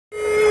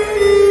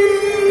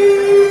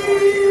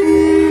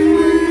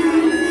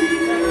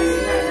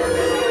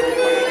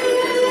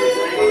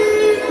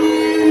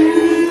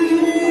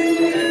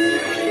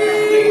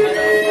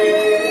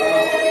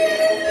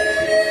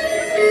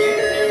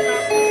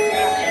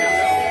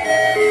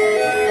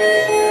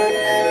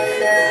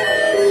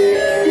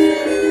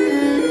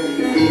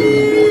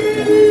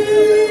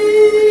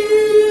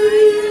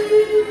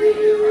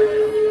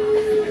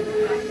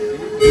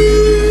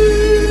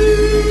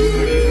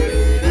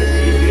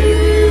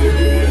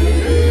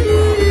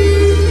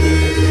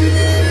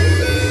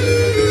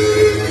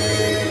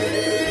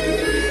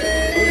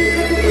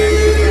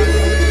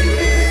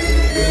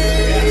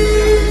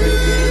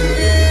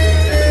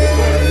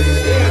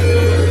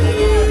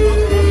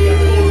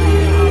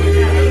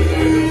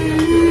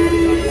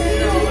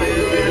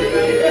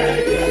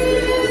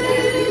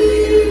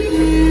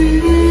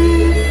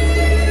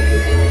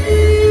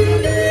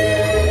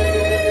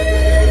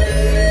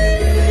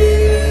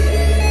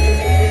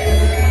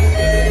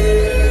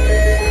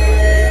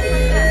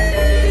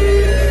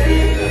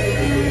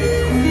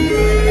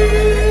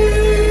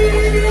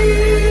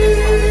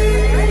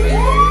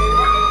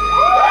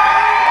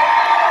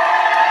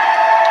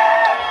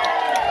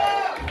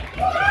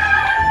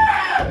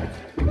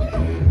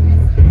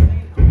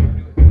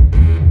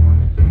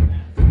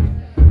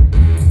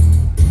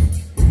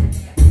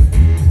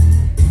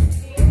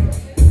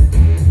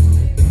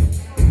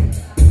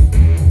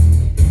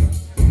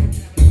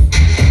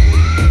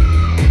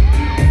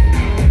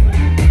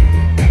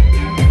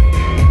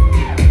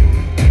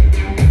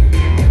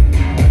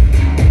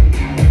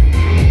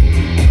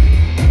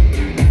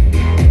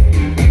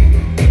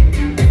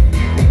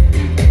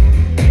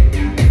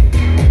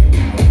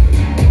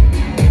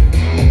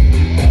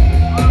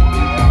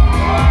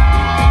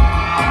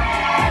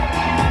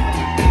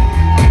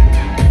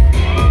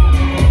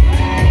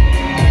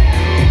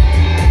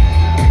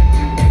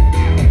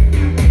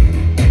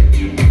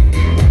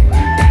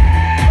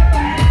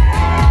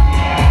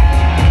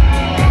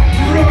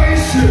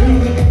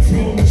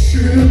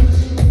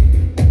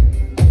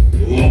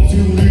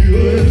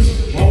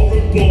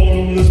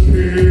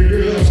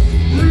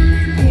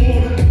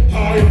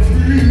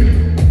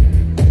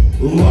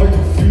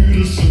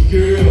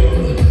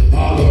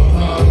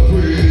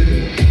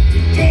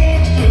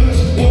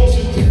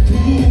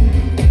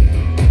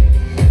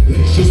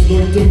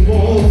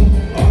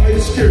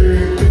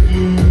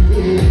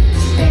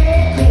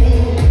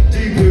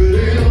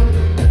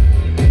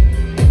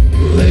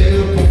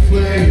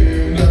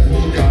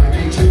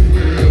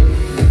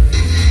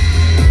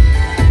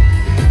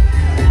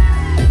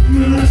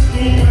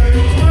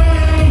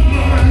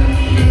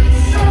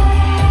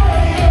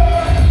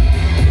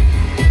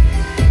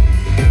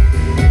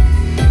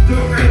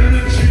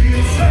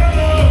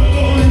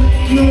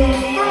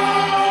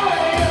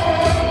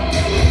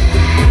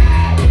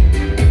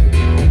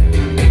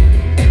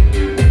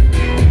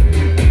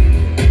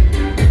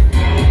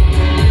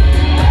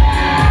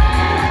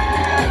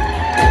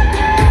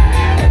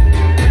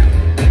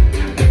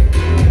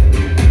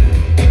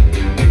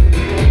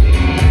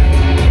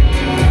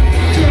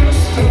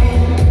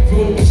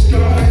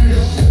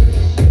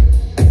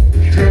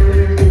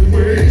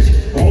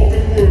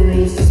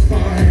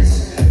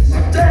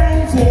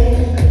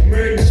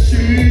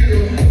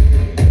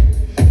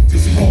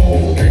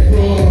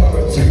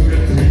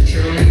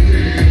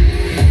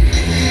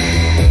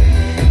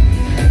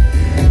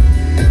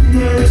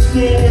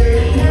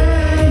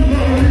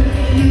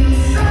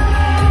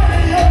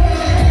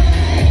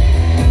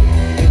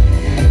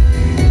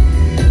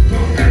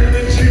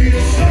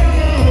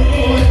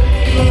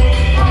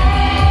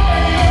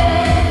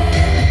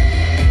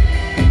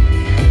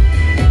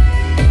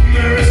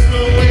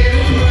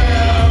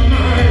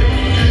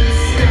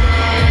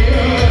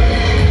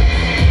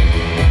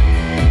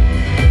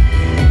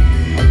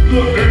The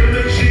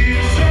energy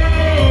is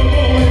on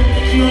the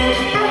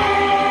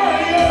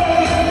fire.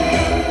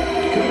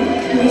 Come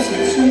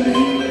closer to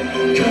me,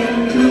 come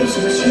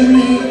closer to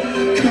me,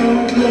 come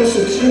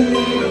closer to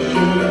me.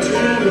 You're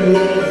too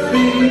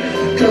lovely.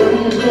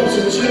 Come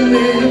closer to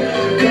me,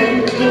 come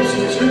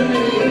closer to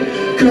me,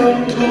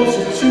 come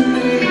closer to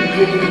me.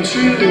 You're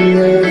too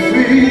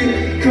lovely.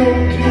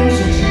 Come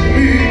closer to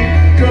me,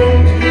 come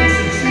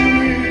closer to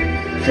me,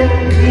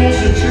 come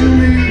closer to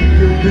me.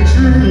 You're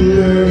too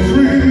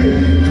lovely.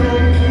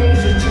 Come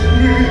closer to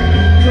me,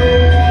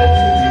 come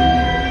closer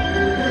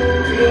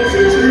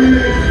to me, come closer to me.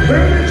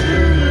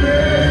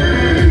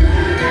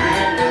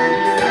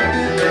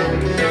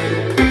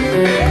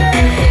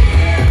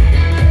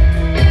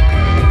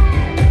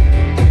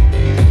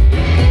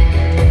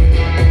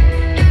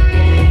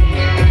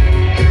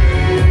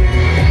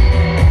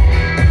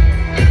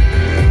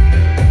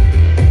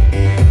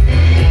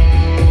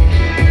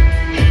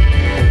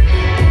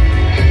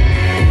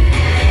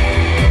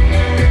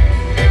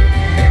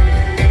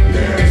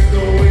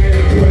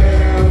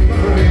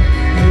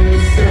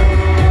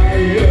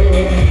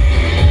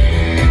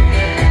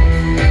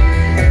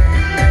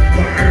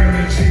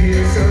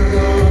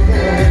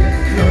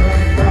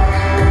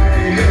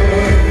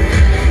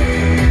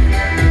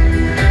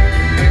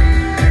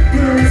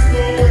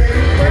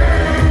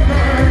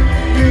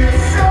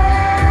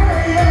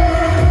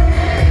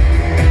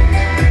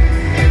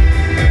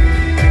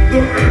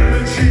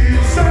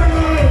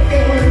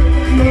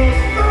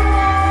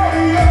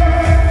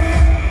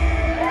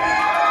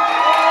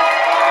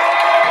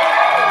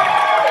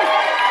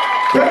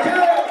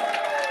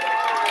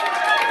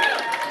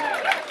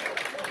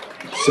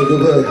 So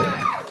good.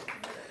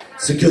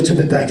 So good to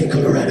be back in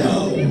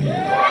Colorado.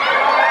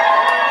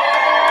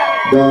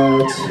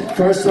 But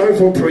first time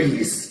for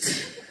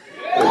Priest.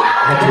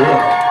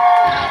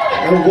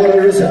 And what a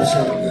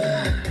reception.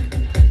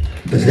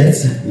 But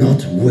let's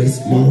not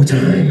waste more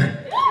time.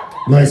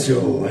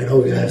 Maestro, I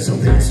know you have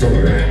something in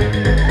store.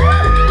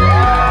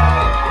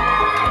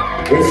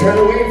 It's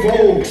Halloween,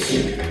 folks.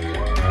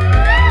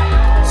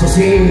 So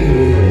see,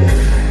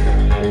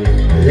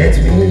 let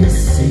me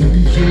see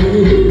you.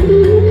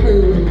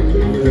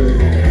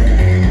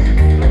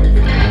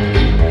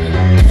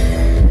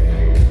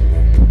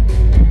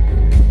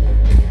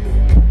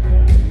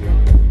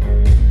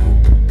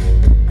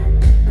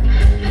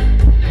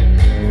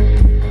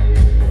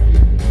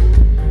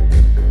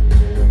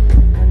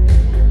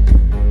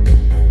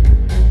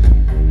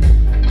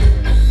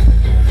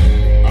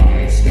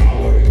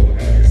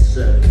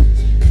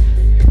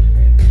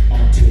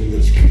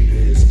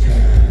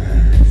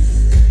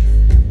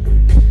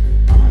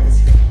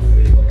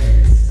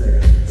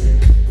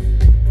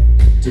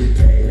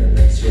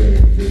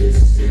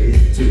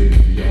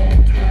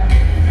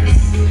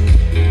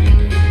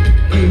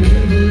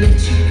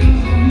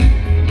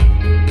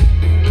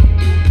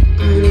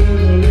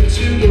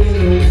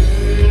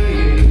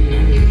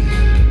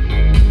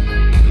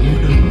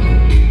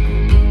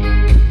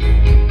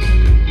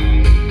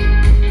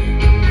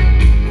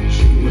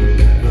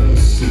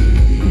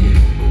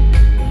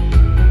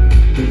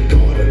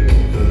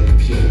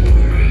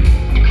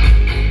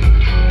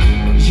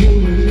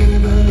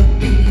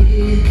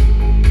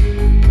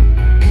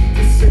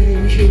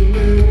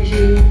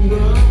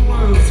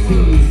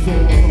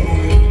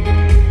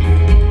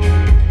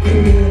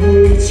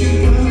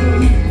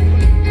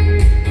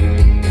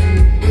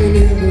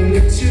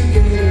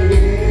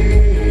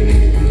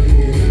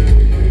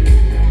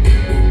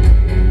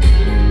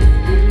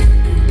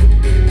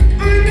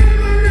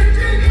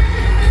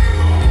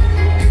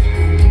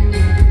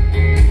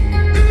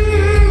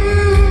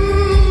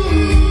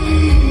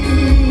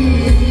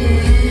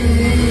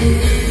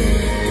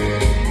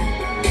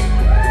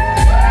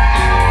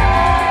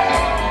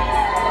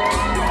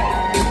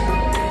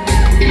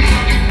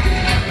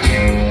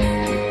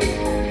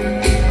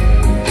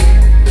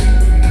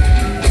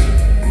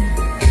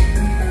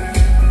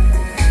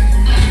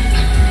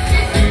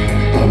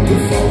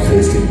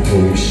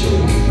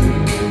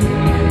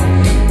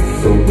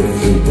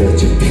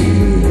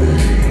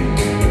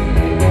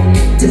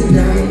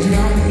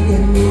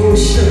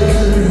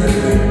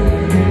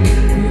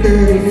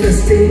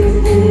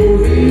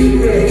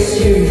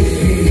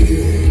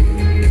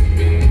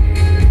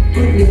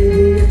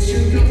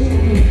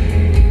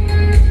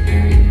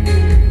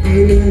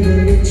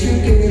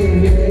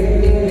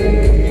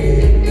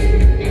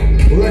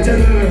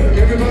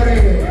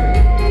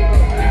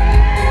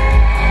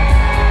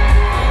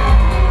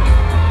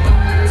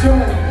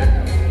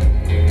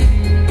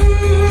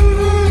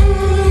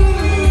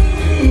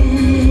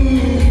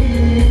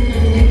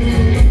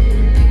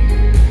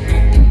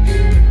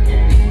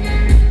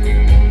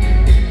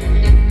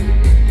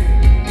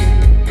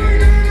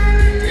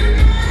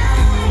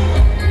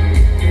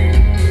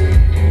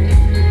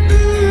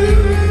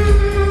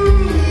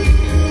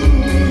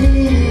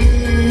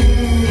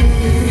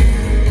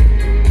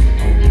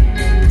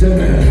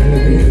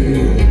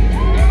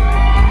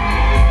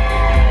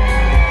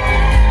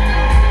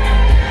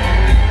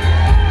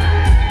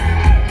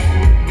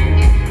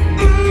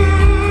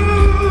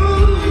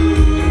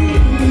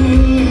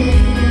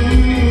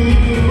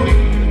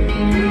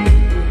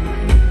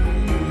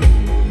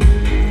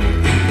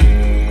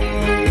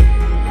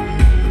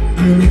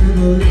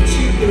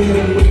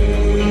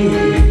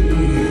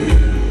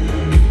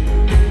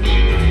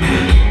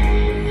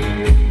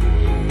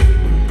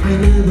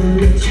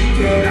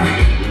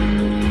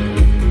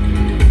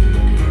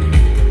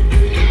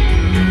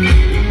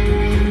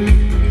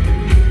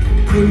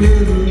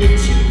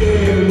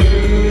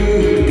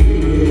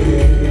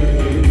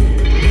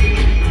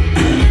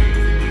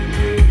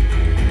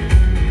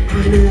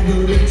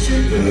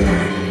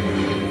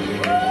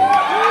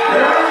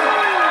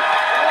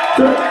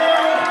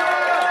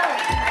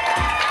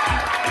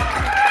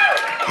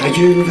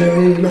 you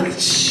very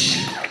much.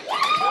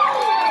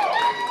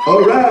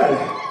 All right.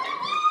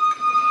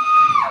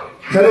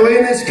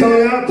 Halloween is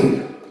coming up,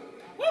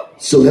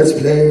 so let's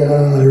play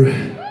our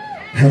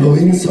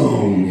Halloween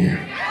song.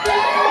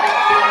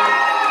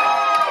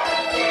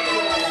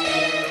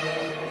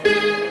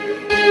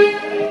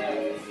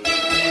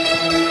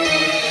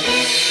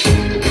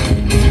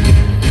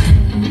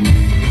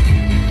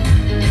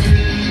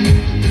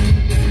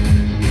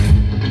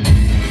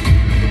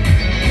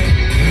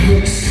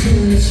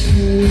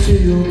 To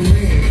your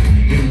brain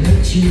and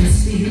let you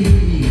see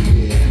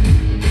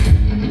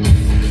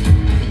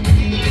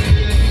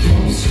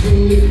drops from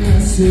the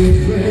acid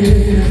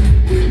rain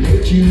will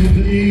make you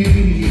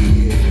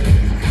bleed.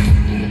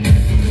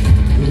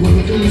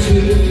 Welcome to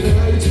the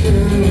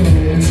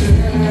nightmare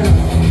town,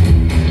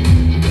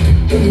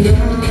 a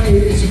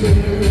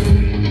nightmare,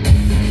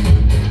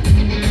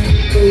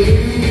 a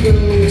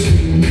window to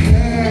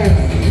hell.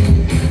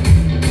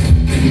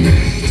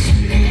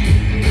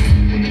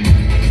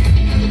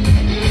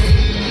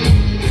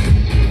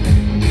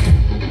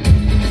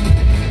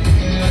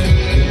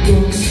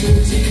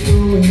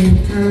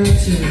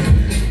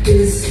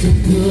 Is the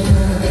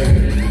blood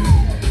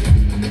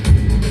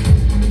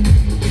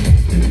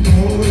an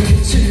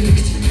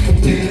architect of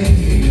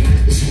pain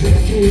is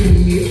waking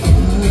me up.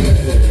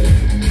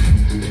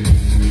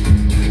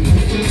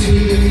 Welcome to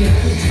the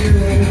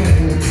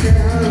nightmare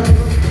town,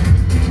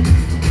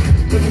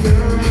 a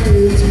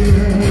nightmare,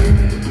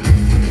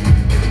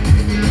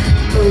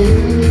 a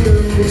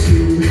window to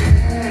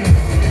hell,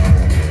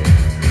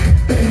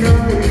 a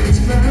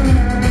nightmare.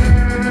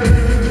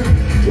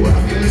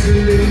 Welcome to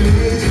the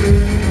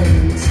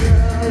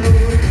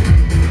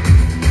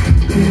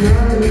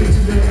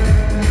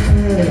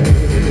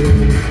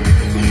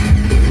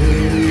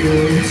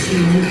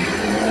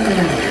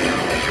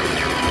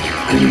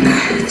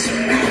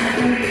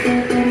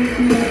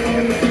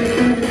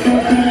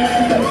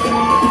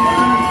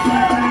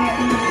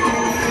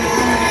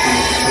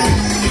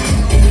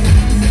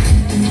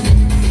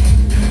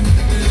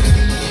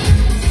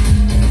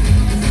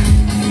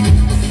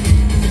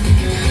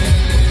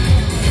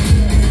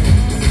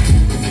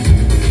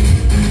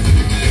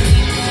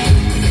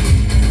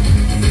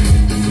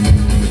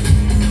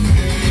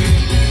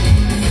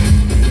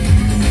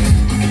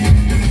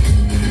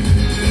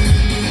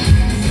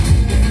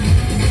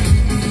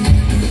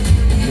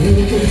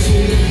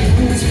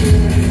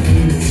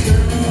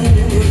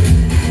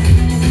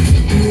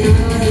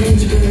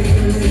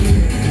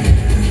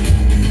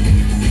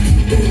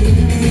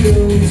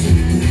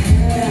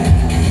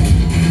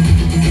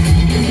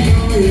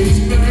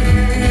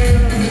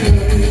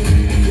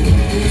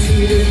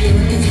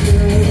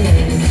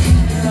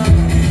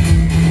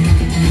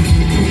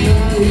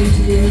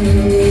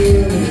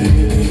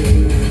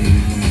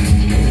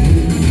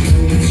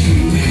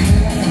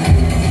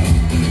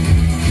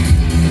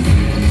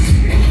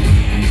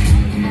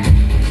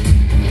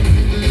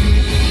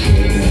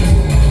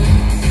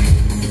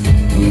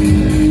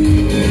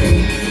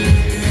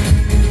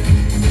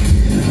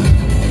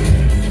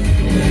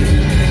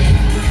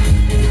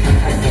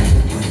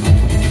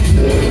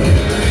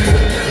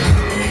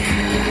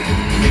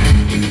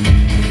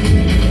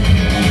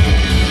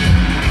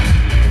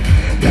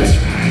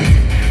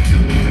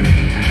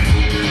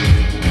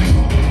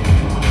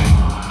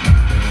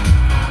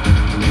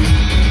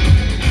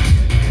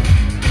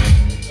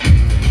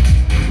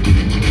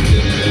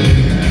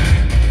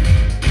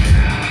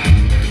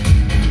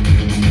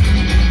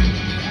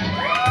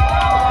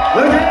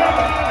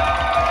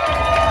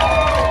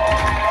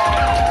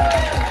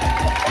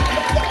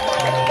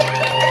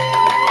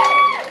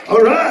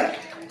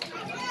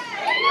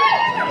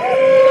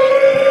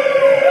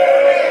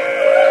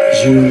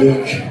You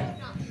look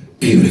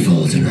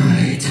beautiful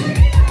tonight.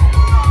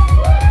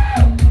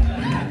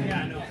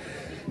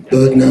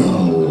 But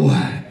now,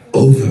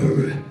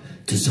 over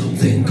to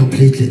something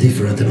completely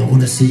different, and I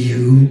want to see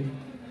you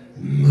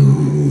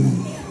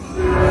move.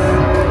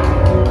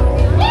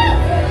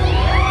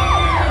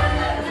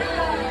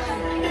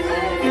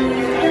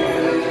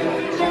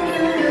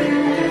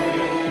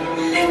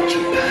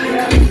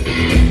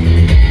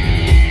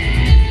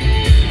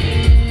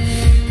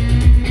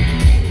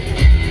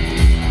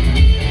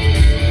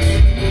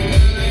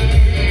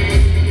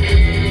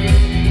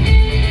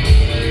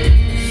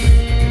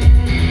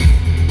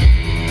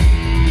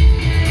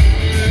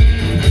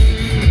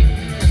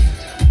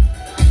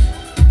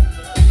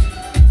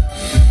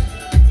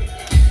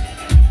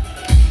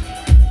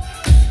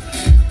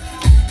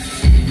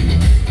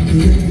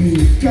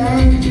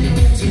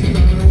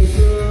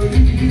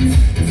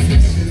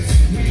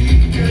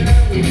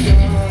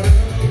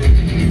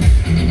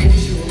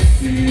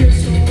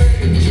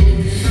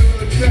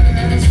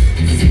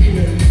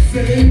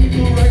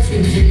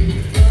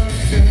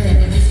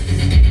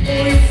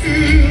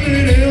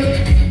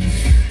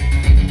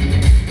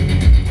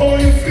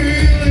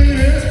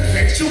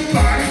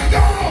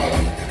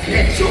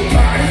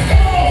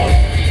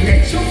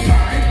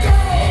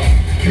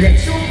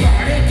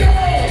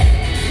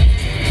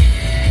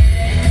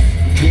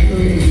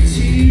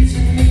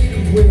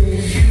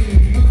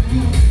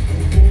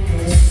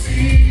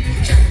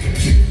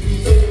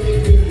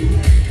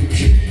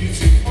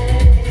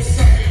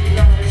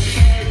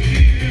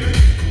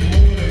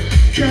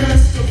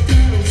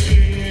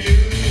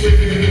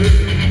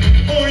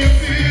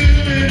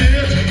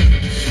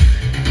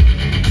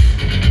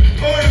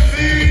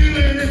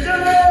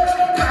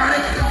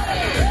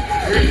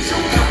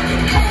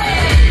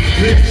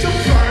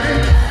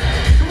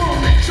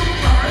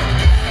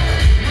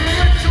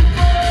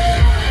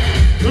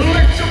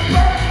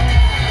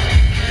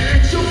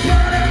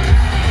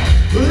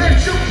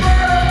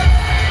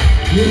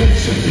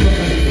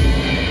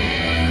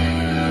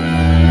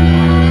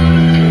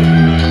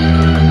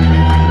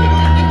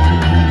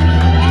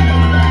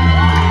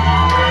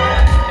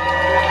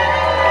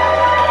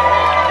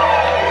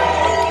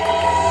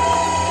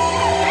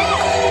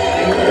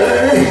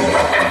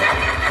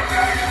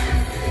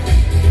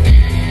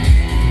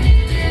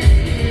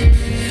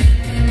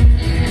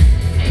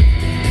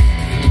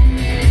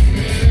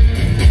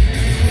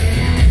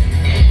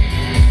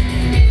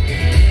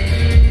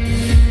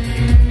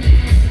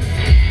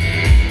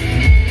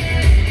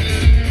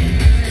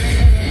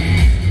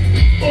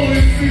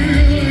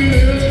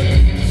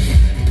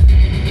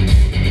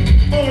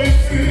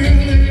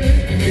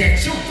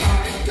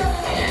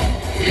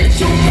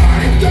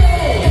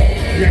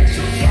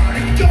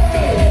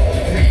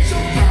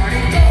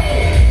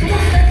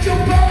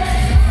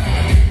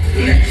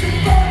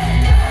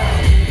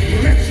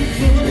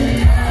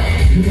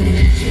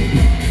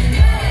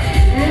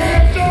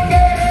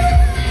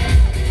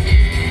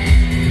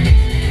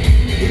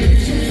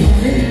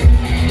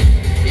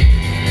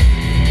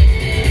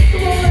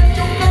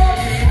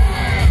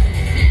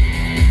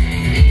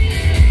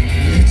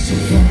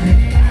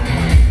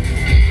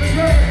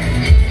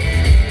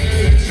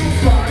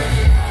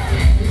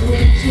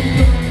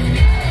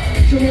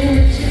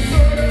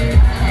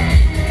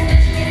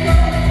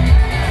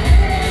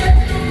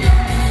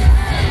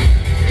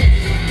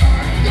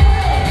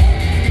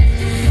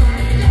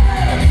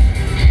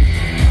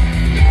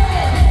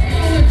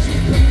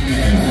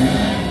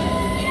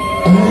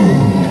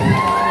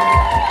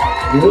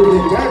 You'll be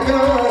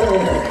darker.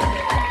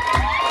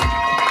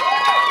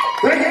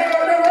 Thank you,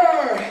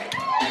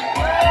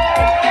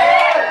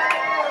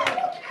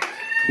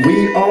 we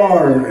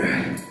are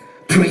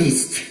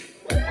priests.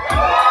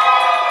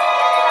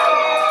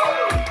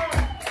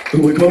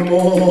 We come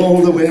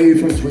all the way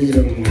from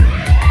Sweden.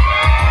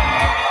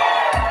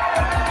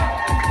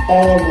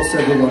 Almost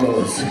every one of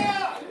us.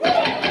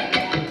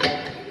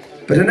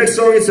 But the next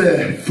song is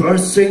the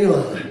first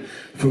single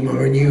from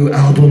our new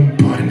album,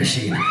 Body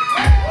Machine.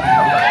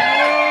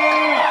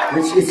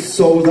 Which is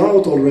sold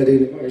out already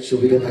in March, so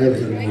we don't have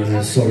it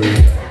anymore, sorry.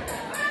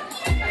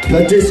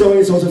 But this song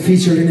is also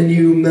featured in the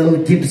new Mel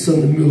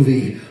Gibson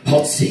movie,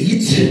 Hot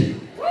Seat.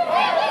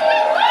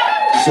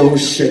 So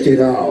check it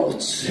out,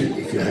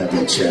 if you have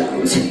the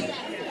chance.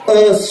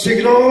 A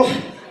signal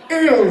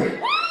in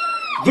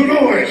the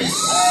noise.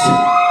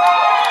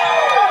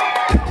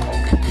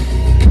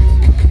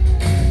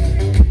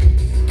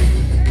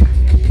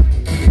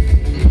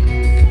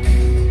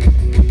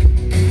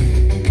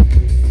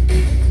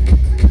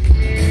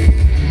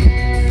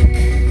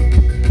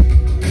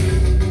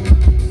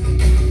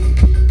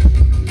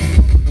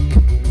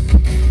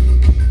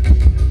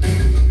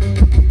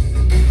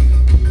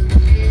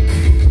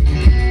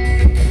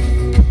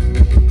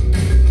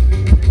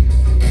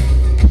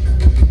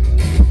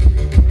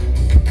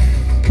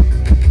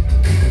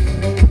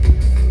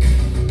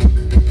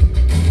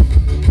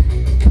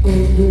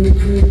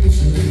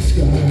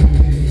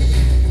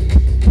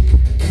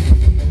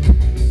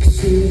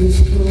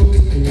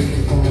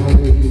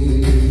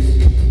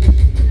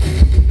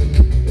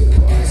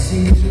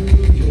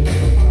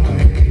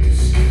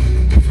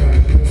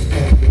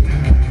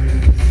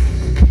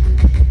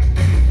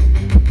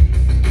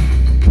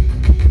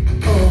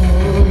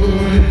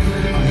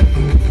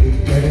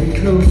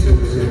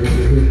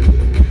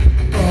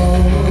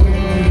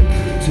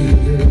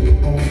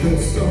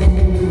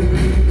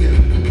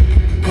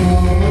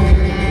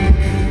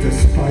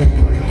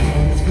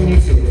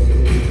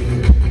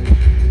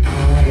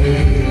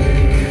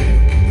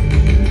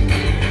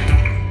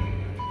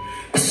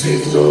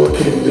 Signal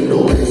in the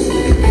noise.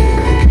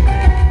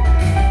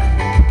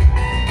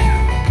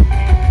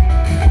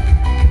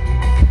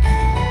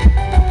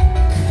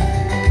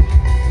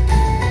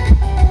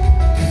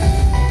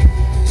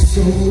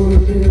 Somewhere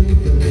in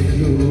the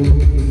blue,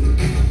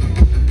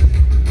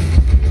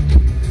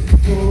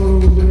 far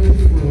away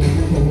from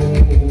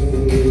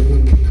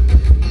home,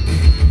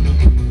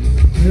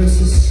 there's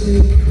a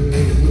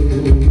secret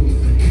room,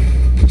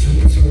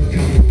 dreams are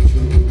coming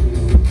true.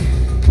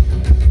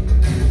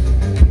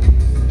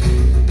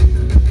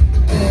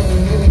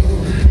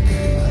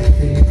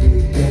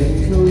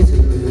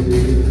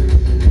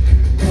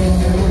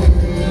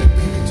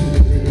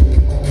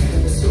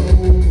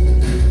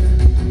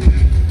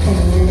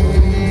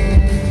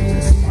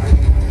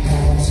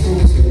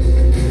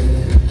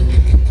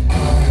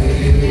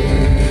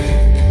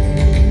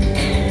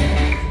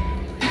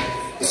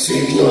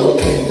 Signal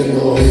in the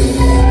noise.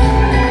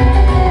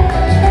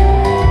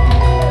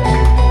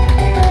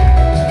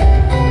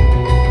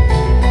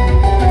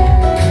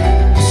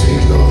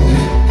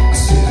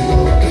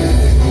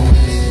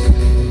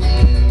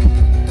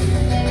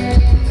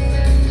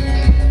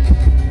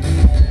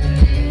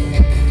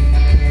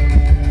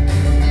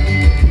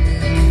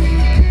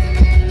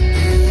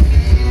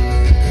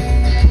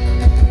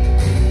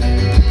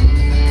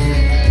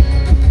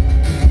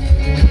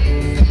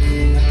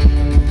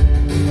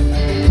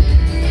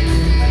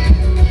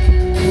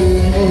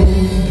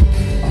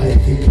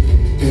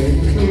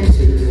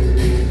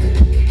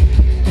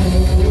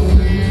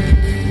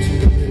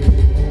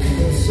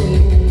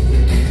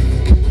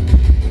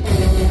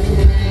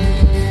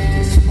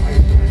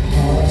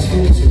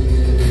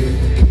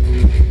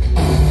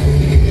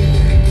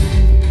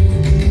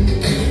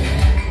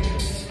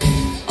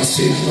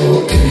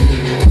 Signal in the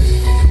noise.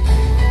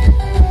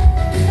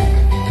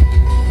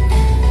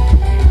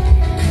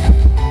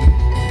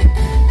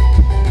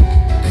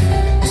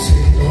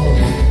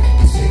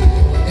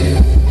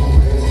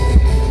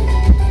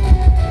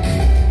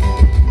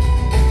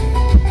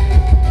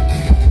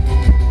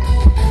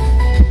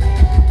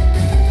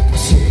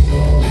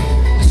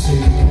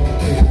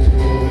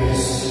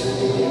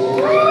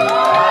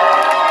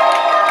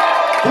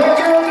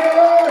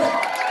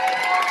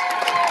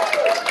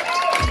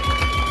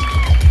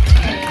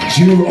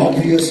 You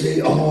obviously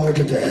are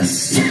the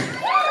best.